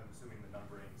 I'm assuming the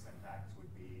numbering syntax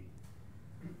would be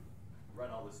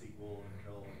run all the SQL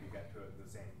until you get to it the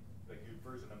same, like you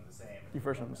version them the same. You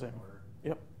version them the same. Order.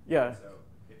 Yep. Yeah. So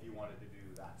if you wanted to do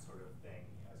that sort of thing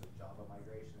as a Java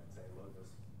migration and say load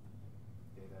this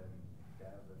data in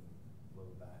dev and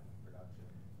load that in production.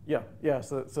 Yeah, yeah.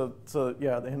 So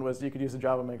yeah, the hint was you could use a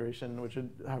Java migration, which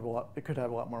would have a lot. It could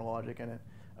have a lot more logic in it.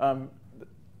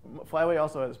 Flyway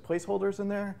also has placeholders in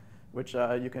there, which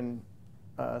you can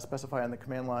specify on the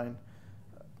command line.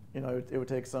 You know, it would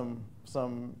take some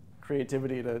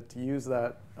creativity to use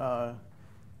that.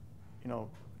 You know,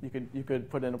 you could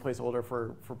put in a placeholder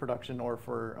for production or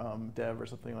for dev or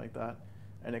something like that,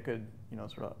 and it could, you know,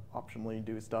 sort of optionally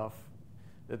do stuff.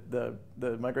 The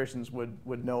migrations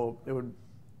would know, it would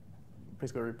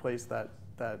basically replace that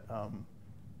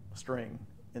string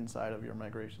inside of your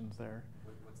migrations there.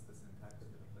 What's the syntax for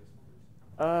the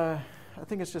placeholders? I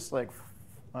think it's just like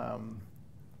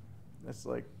it's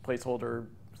like placeholder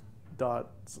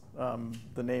dot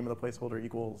the name of the placeholder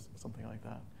equals something like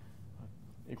that,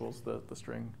 equals the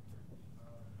string.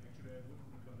 Actually, I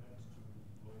wouldn't recommend to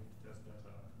load test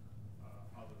data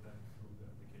other than through the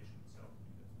application itself,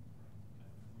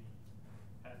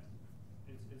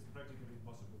 because it's practically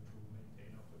impossible to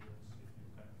maintain afterwards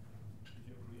if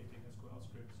you're creating SQL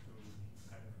scripts to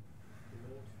kind of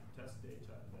load test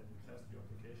data and then test your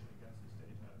application against this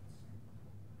data.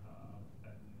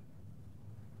 Then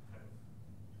kind of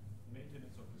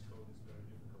maintenance of this code is very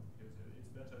difficult, because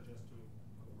it's better just to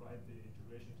write the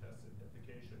integration test in the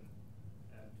application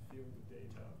and fill the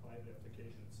data by the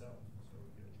application itself. So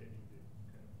if you're changing the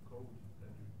kind of code,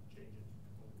 then you change it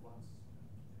all at once.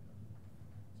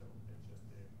 So it's just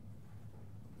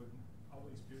with our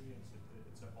experience,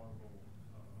 it's a horrible thing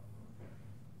to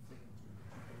do,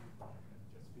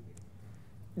 and just filling.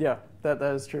 Yeah, that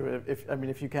is true.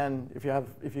 If you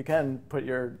can put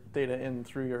your data in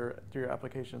through your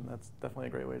application, that's definitely a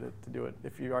great way to do it.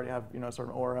 If you already have, you know, sort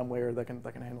of an ORM layer that can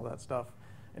handle that stuff,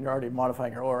 and you're already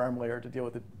modifying your ORM layer to deal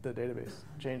with the database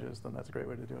changes, then that's a great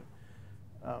way to do it.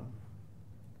 All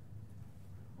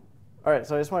right,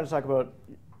 so I just wanted to talk about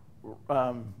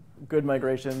good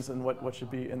migrations and what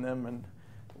should be in them and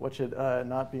what should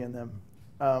not be in them.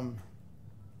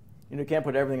 You can't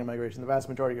put everything in migration. The vast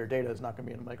majority of your data is not going to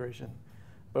be in a migration.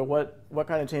 But what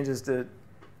kind of changes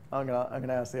I'm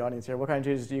gonna ask the audience here, what kind of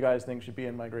changes do you guys think should be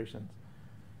in migrations?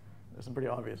 There's some pretty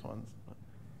obvious ones.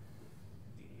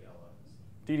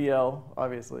 DDL,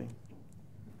 obviously.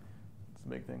 It's a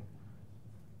big thing.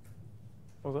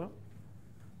 What was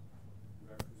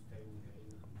that?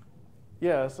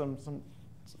 Yeah, some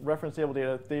reference table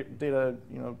data, data,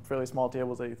 fairly small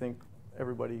tables that you think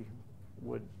everybody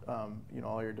would,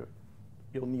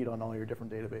 you'll need on all your different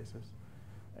databases.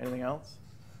 Anything else?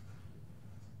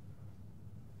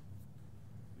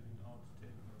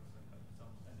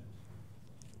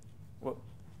 What?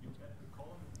 You get the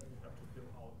column, and then you have to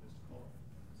fill out this column.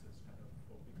 This is kind of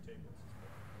for big tables.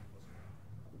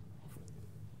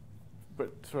 But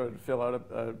sort of fill out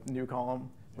a new column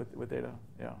with data,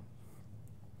 yeah.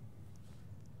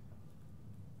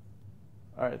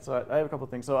 All right, so I have a couple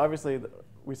things. So obviously,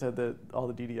 we said that all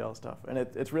the DDL stuff, and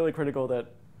it's really critical that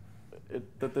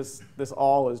this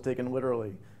all is taken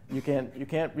literally. You can't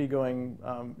go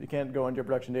into your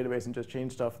production database and just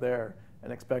change stuff there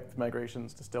and expect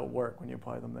migrations to still work when you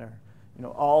apply them there.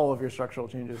 All of your structural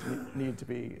changes need to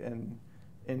be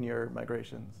in your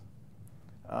migrations.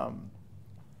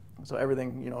 So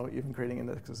everything, even creating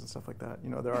indexes and stuff like that.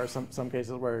 There are some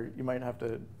cases where you might have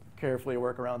to carefully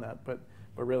work around that, but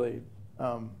really,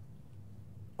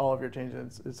 all of your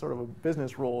changes is sort of a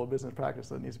business rule, a business practice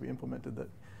that needs to be implemented, that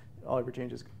all of your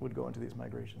changes would go into these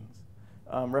migrations.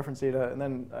 Reference data, and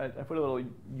then I put a little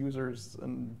users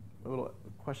and a little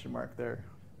question mark there.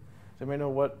 So you may know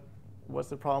what's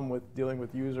the problem with dealing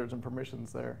with users and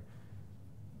permissions there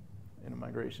in a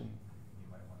migration.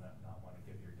 You might not want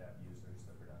to give your dev users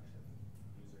the production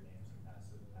usernames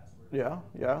and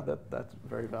passwords. Yeah, that's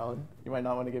very valid. You might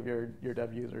not want to give your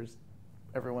dev users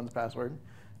everyone's password.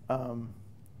 So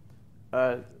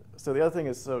the other thing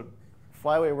is, so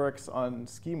Flyway works on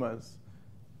schemas,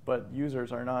 but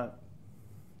users are not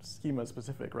schema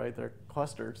specific, right? They're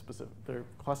cluster specific. They're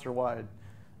cluster wide,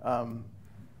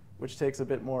 which takes a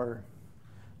bit more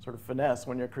sort of finesse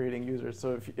when you're creating users.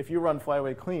 So if you run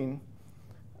Flyway clean,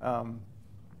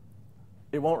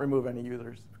 it won't remove any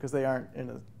users because they aren't in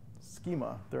a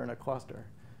schema. They're in a cluster.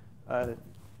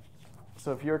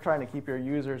 So if you're trying to keep your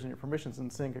users and your permissions in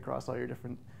sync across all your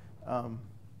different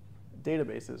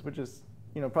databases, which is,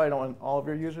 probably don't want all of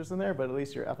your users in there, but at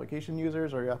least your application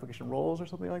users or your application roles or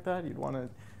something like that, you'd want to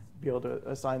be able to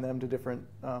assign them to different,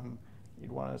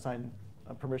 you'd want to assign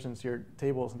permissions to your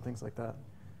tables and things like that.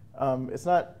 It's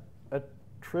not a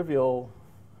trivial,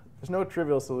 there's no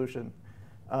trivial solution.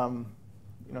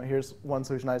 Here's one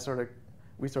solution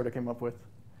we sort of came up with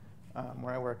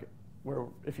where I work, where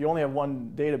if you only have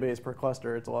one database per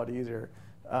cluster, it's a lot easier.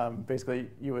 Basically,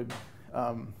 you would,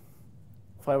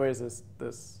 Flyway is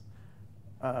this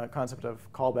concept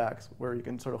of callbacks, where you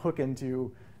can sort of hook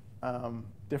into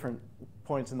different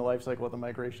points in the life cycle of the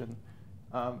migration.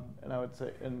 And I would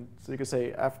say, and so you could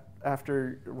say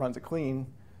after it runs it clean,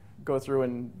 go through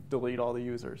and delete all the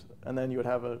users. And then you would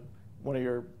have one of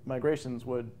your migrations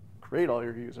would create all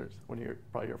your users.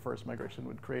 Probably your first migration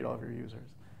would create all of your users.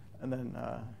 And then,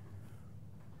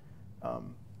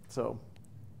 so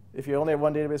if you only have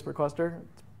one database per cluster,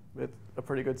 it's a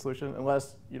pretty good solution,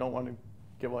 unless you don't want to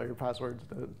give all your passwords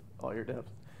to all your devs.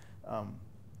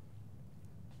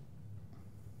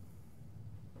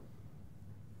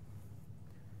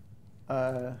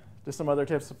 Just some other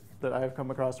tips that I've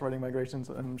come across running migrations,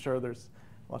 and I'm sure there's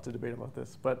lots of debate about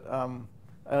this, but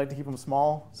I like to keep them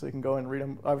small so you can go and read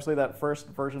them. Obviously, that first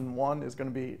version 1 is going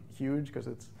to be huge because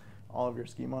it's all of your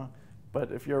schema.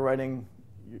 But if you're writing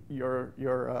your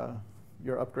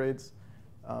upgrades,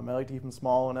 I like to keep them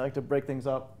small, and I like to break things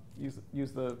up.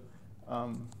 Use the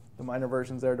minor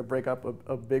versions there to break up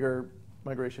a bigger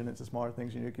migration into smaller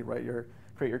things. You could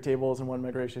create your tables in one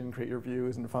migration, create your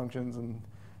views and functions and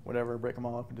whatever, break them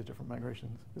all up into different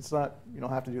migrations. It's not, you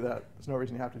don't have to do that. There's no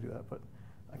reason you have to do that, but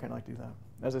I kind of like to do that.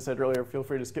 As I said earlier, feel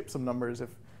free to skip some numbers if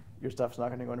your stuff's not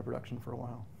going to go into production for a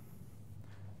while.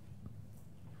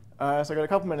 So I got a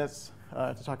couple minutes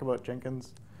to talk about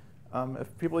Jenkins.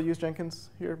 Have people used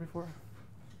Jenkins here before?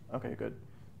 Okay, good.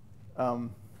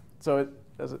 So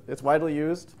it's widely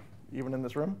used, even in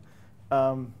this room.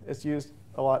 It's used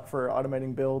a lot for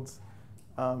automating builds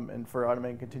and for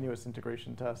automating continuous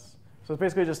integration tests. So it's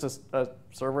basically just a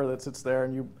server that sits there,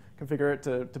 and you configure it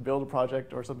to build a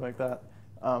project or something like that.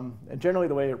 And generally,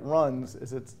 the way it runs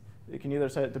is you can either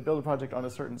set it to build a project on a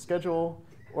certain schedule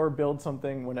or build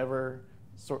something whenever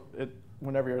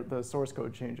the source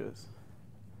code changes,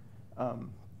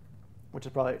 which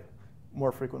is probably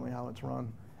more frequently how it's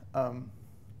run.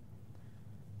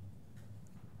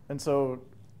 And so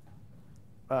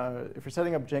if you're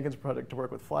setting up Jenkins project to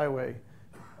work with Flyway,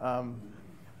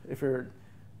 if you're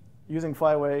using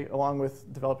Flyway along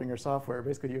with developing your software,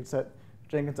 basically you would set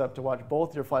Jenkins up to watch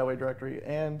both your Flyway directory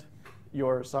and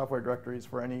your software directories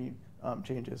for any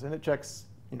changes. And it checks,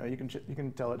 you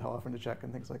can tell it how often to check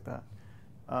and things like that.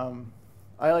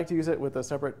 I like to use it with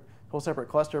a whole separate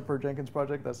cluster per Jenkins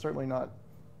project. That's certainly not,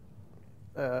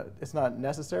 it's not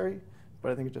necessary,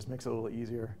 but I think it just makes it a little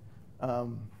easier.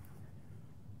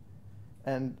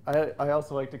 And I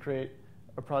also like to create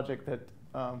a project that,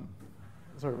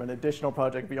 sort of an additional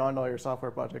project beyond all your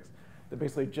software projects, that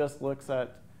basically just looks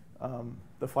at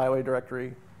the Flyway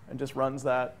directory and just runs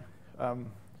that,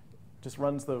 just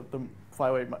runs the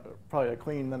Flyway, probably a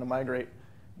clean, then a migrate,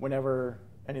 whenever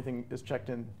anything is checked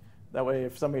in. That way,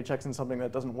 if somebody checks in something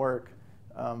that doesn't work,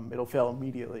 it'll fail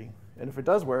immediately. And if it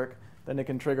does work, then it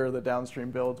can trigger the downstream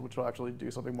builds, which will actually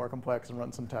do something more complex and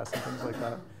run some tests and things like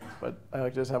that. But I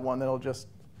like to just have one that'll just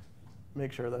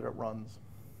make sure that it runs.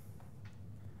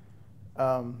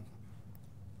 I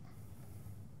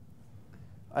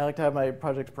like to have my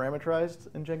projects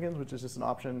parameterized in Jenkins, which is just an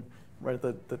option right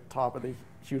at the top of the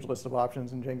huge list of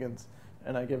options in Jenkins.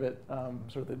 And I give it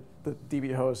sort of the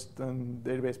DB host and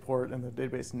database port and the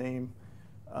database name.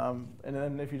 And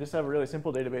then if you just have a really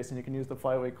simple database and you can use the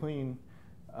Flyway clean,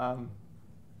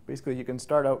 basically you can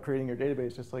start out creating your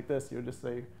database just like this. You would just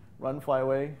say run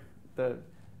Flyway. The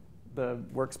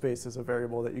workspace is a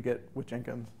variable that you get with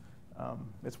Jenkins.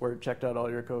 It's where it checked out all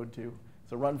your code too.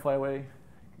 So run Flyway,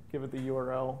 give it the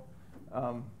URL,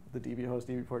 the DB host,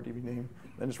 DB port, DB name,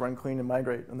 then just run clean and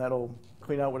migrate, and that'll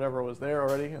clean out whatever was there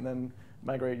already, and then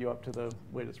migrate you up to the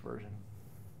latest version.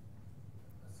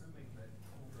 Assuming that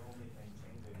the only thing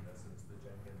changing this is the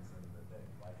Jenkins and the thing,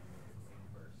 why do you make it clean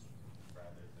first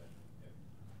rather than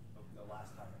the last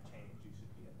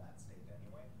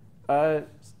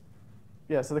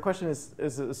Yeah, so the question is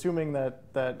assuming that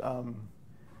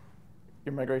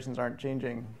your migrations aren't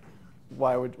changing,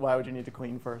 why would you need to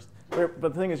clean first? But the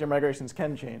thing is, your migrations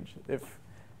can change.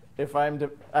 If I'm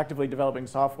actively developing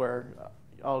software,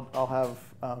 I'll have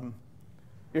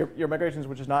your migrations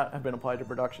which have been applied to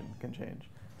production can change.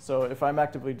 So if I'm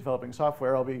actively developing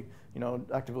software, I'll be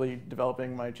actively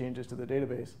developing my changes to the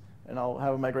database, and I'll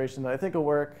have a migration that I think will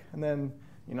work, and then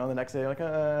the next day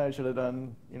I should have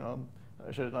done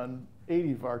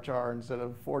 80 varchar instead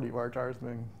of 40 varchar,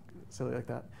 something silly like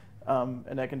that,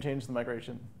 and I can change the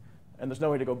migration. And there's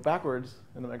no way to go backwards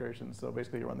in the migration, so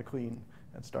basically you run the clean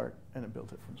and start, and it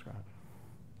builds it from scratch.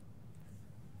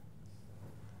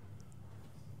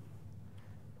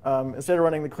 Instead of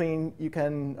running the clean, you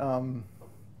can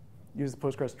use the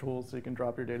Postgres tools, so you can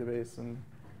drop your database and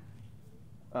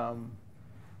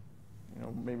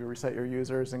maybe reset your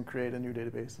users and create a new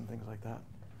database and things like that.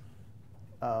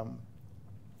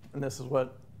 And this is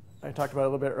what I talked about a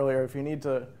little bit earlier. If you need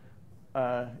to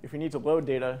load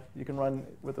data, you can run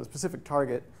with a specific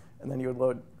target, and then you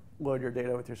would load your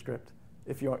data with your script.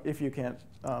 If you can't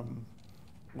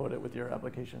load it with your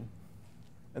application,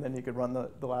 and then you could run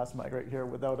the last migrate here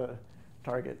without a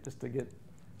target, just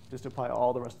to apply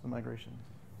all the rest of the migration.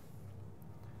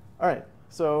 All right,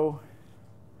 so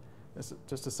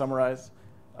just to summarize,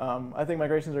 I think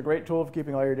migrations are a great tool for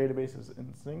keeping all your databases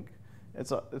in sync.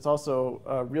 It's also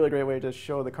a really great way to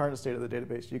show the current state of the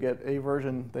database. You get a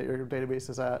version that your database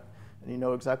is at, and you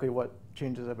know exactly what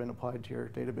changes have been applied to your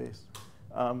database.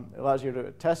 It allows you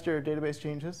to test your database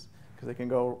changes, because they can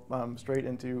go straight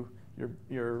into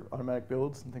your automatic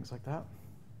builds and things like that.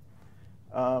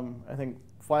 I think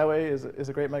Flyway is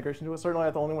a great migration tool. It's certainly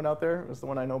not the only one out there. It's the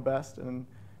one I know best, and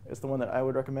it's the one that I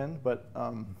would recommend. But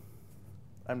I'm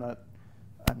not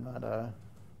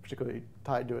particularly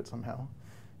tied to it somehow.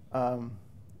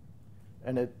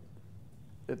 And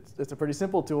it's a pretty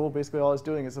simple tool. Basically, all it's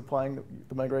doing is applying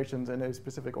the migrations in a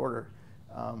specific order,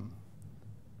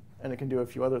 and it can do a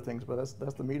few other things. But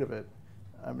that's the meat of it.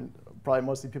 I mean, probably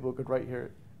most of the people who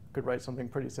could write something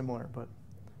pretty similar, but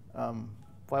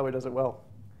Flyway does it well.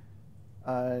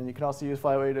 And you can also use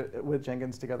Flyway with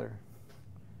Jenkins together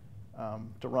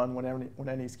to run when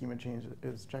any schema change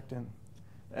is checked in.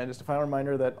 And just a final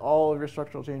reminder that all of your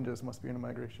structural changes must be in a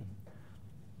migration.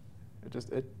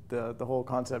 The whole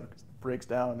concept breaks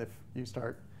down if you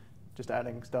start just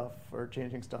adding stuff or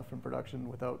changing stuff in production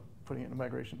without putting it in a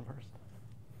migration first.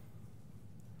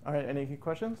 All right, any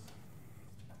questions?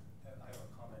 I have a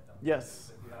comment on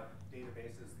yes. If you have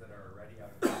databases that are already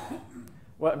out of sync.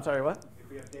 What? I'm sorry, what? If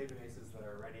we have databases that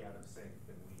are already out of sync,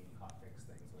 then we hotfix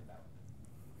things without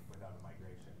a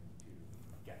migration to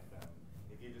get them.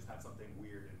 If you just have something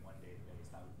weird in one database,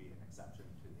 that would be an exception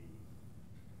to the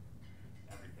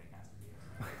everything has to be in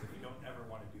sync. Because if you don't ever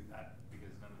want to do that,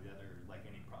 because none of the other, like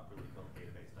any properly built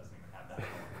database doesn't even have that.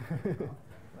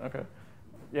 Okay.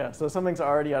 Yeah, so if something's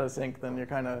already out of sync, then you're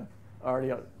kind of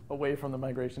already away from the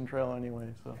migration trail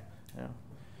anyway. So, yeah.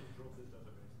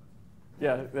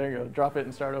 Yeah, there you go. Drop it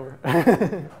and start over. Is there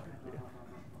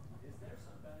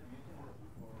some kind of utility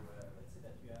for, let's say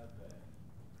that you have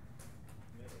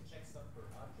make a checksum per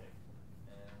object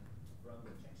and run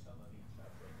the checksum on each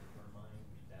object, determine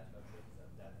that object is at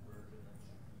that version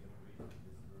and should be upgraded to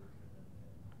this version,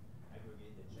 and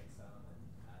aggregate the checksum and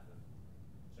add a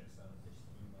checksum to the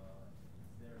schema.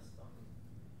 Is there some?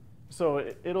 So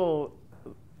it'll,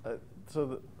 let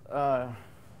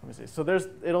me see. So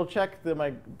it'll check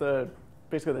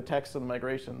basically the text of the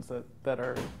migrations that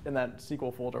are in that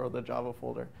SQL folder or the Java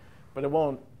folder, but it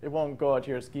won't go out to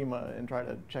your schema and try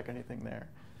to check anything there.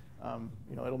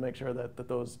 It'll make sure that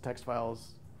those text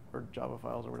files or Java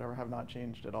files or whatever have not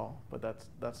changed at all. But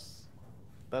that's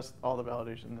all the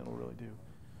validation it'll really do.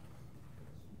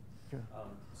 Yeah.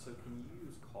 So can you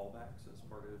use callbacks as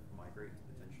part of migrate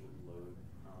to potentially load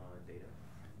data?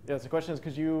 Yeah, so the question is,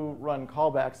 could you run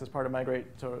callbacks as part of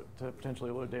migrate to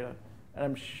potentially load data? And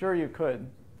I'm sure you could.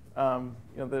 There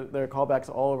are callbacks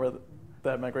all over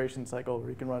that migration cycle where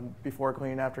you can run before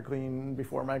clean,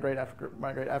 before migrate,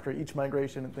 after each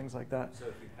migration, and things like that. So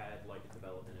if you had like a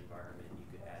development environment,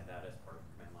 you could add that as part of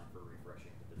the command line for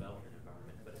refreshing the development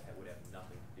environment, but it would have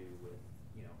nothing to do with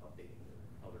updating the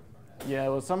other environment. Yeah,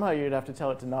 well, somehow you'd have to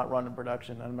tell it to not run in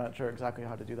production. I'm not sure exactly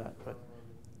how to do that, but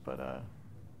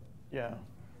yeah,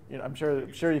 I'm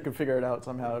sure you could figure it out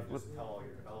somehow. You just tell all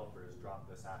your developers, drop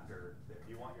this after. If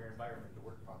you want your environment to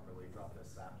work properly, drop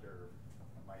this after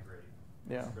migrate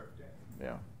script in.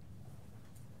 Yeah.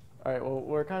 All right. Well,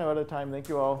 we're kind of out of time. Thank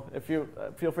you all. If you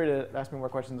feel free to ask me more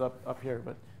questions up here,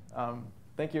 but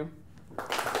thank you.